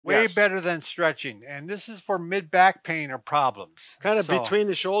Way Yes. better than stretching. And this is for mid-back pain or problems. Kind of So, between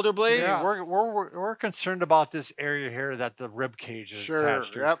the shoulder blades. yeah, we're concerned about this area here that the rib cage is Sure.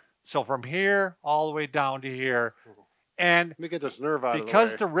 attached to. Yep. So from here all the way down to here. And Let me get this nerve out of the way.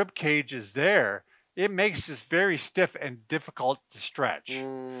 because the rib cage is there, it makes this very stiff and difficult to stretch.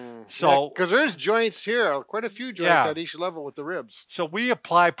 So because there's joints here, quite a few joints at each level with the ribs. So we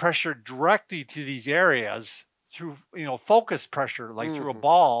apply pressure directly to these areas through, focus pressure, like through a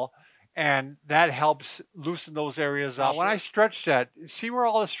ball, and that helps loosen those areas out. When I stretch that, see where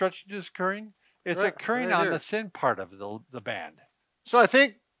all the stretching is occurring? It's occurring on the thin part of the band. So I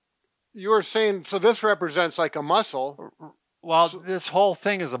think you were saying, so this represents like a muscle. Well, this whole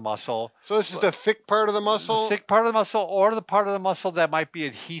thing is a muscle. So this is the thick part of the muscle? The thick part of the muscle, or the part of the muscle that might be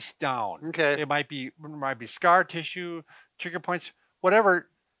adhesed down. Okay. It might be scar tissue, trigger points, whatever.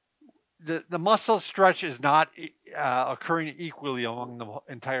 The muscle stretch is not occurring equally among the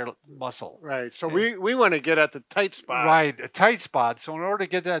entire muscle. Right. So we want to get at the tight spot. Right, a tight spot. So in order to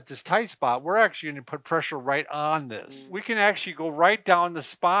get at this tight spot, we're actually going to put pressure right on this. We can actually go right down the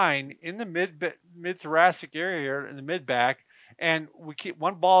spine in the mid-thoracic area here in the mid-back, and we keep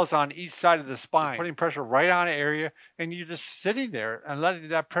one ball is on each side of the spine, putting pressure right on an area, and you're just sitting there and letting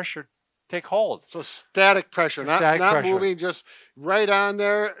that pressure take hold. So static pressure, not moving, just right on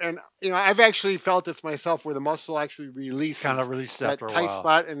there. And I've actually felt this myself, where the muscle actually releases, kind of releases that after a tight while.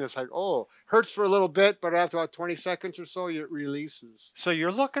 spot, and it's like, oh, hurts for a little bit, but after about 20 seconds or so, it releases. So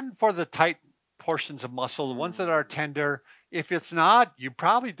you're looking for the tight portions of muscle, the ones that are tender. If it's not, you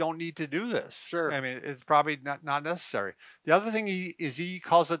probably don't need to do this. Sure. I mean, it's probably not necessary. The other thing he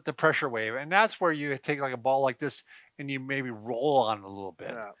calls it the pressure wave, and that's where you take like a ball like this and you maybe roll on it a little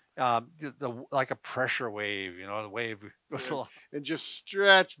bit. Yeah. Like a pressure wave, the wave goes along. And just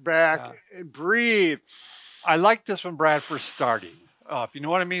stretch back and breathe. I like this one, Brad, for starting. If you know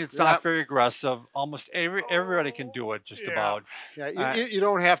what I mean, it's not very aggressive. Almost everybody can do it, just about. Yeah, you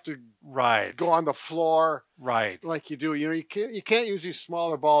don't have to go on the floor like you do. You can't use these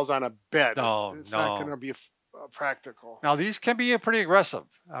smaller balls on a bed. No, it's not going to be practical. Now these can be pretty aggressive.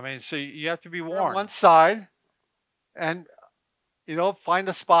 I mean, so you have to be warned. On one side, and find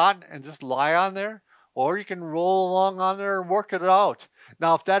a spot and just lie on there, or you can roll along on there and work it out.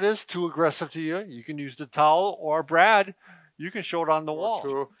 Now, if that is too aggressive to you, you can use the towel, or Brad, you can show it on the wall.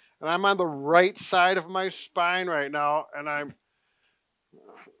 True. And I'm on the right side of my spine right now, and I'm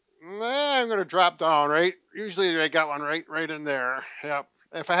going to drop down, right? Usually I got one right in there. Yep.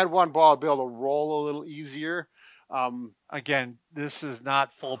 If I had one ball, I'd be able to roll a little easier. Again, this is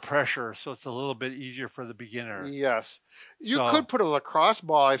not full pressure, so it's a little bit easier for the beginner. Yes. You could put a lacrosse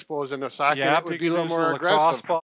ball, I suppose, in the socket. Yeah, it would be a little more aggressive.